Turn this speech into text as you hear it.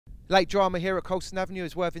Late drama here at Colston Avenue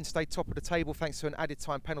as Worthing stayed top of the table thanks to an added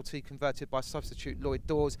time penalty converted by substitute Lloyd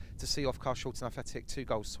Dawes to see off Carshalton Athletic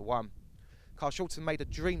 2-1. Carshalton made a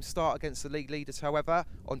dream start against the league leaders, however.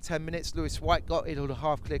 On 10 minutes, Lewis White got in on a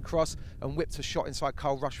half-clear cross and whipped a shot inside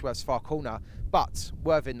Carl Rushworth's far corner. But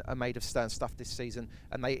Worthing are made of stern stuff this season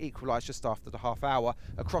and they equalised just after the half hour.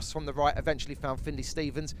 A cross from the right eventually found Finley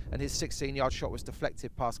Stevens and his 16-yard shot was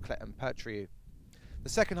deflected past Cletton Pertriou. The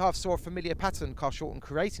second half saw a familiar pattern, Carshalton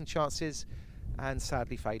creating chances and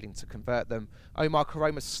sadly failing to convert them. Omar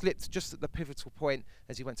Karoma slipped just at the pivotal point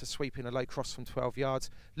as he went to sweep in a low cross from 12 yards.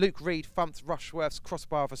 Luke Reed thumped Rushworth's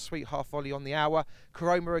crossbar of a sweet half volley on the hour.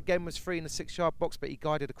 Karoma again was free in the 6-yard box, but he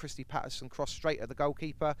guided a Christy Patterson cross straight at the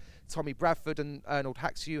goalkeeper. Tommy Bradford and Arnold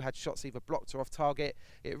Haxew had shots either blocked or off target.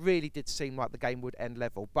 It really did seem like the game would end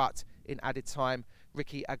level, but in added time,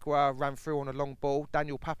 Ricky Aguirre ran through on a long ball.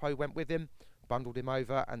 Daniel Papo went with him, bundled him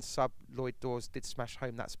over, and sub Lloyd Dawes did smash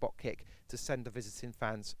home that spot kick to send the visiting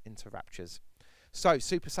fans into raptures. So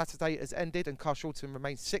Super Saturday has ended and Carshalton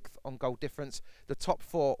remains 6th on goal difference. The top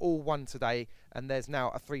 4 all won today and there's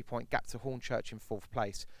now a 3-point gap to Hornchurch in 4th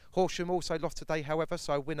place. Horsham also lost today, however,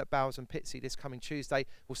 so a win at Bowes and Pitsea this coming Tuesday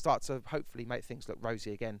will start to hopefully make things look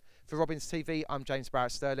rosy again. For Robins TV, I'm James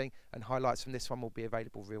Barrett Sterling and highlights from this one will be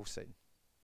available real soon.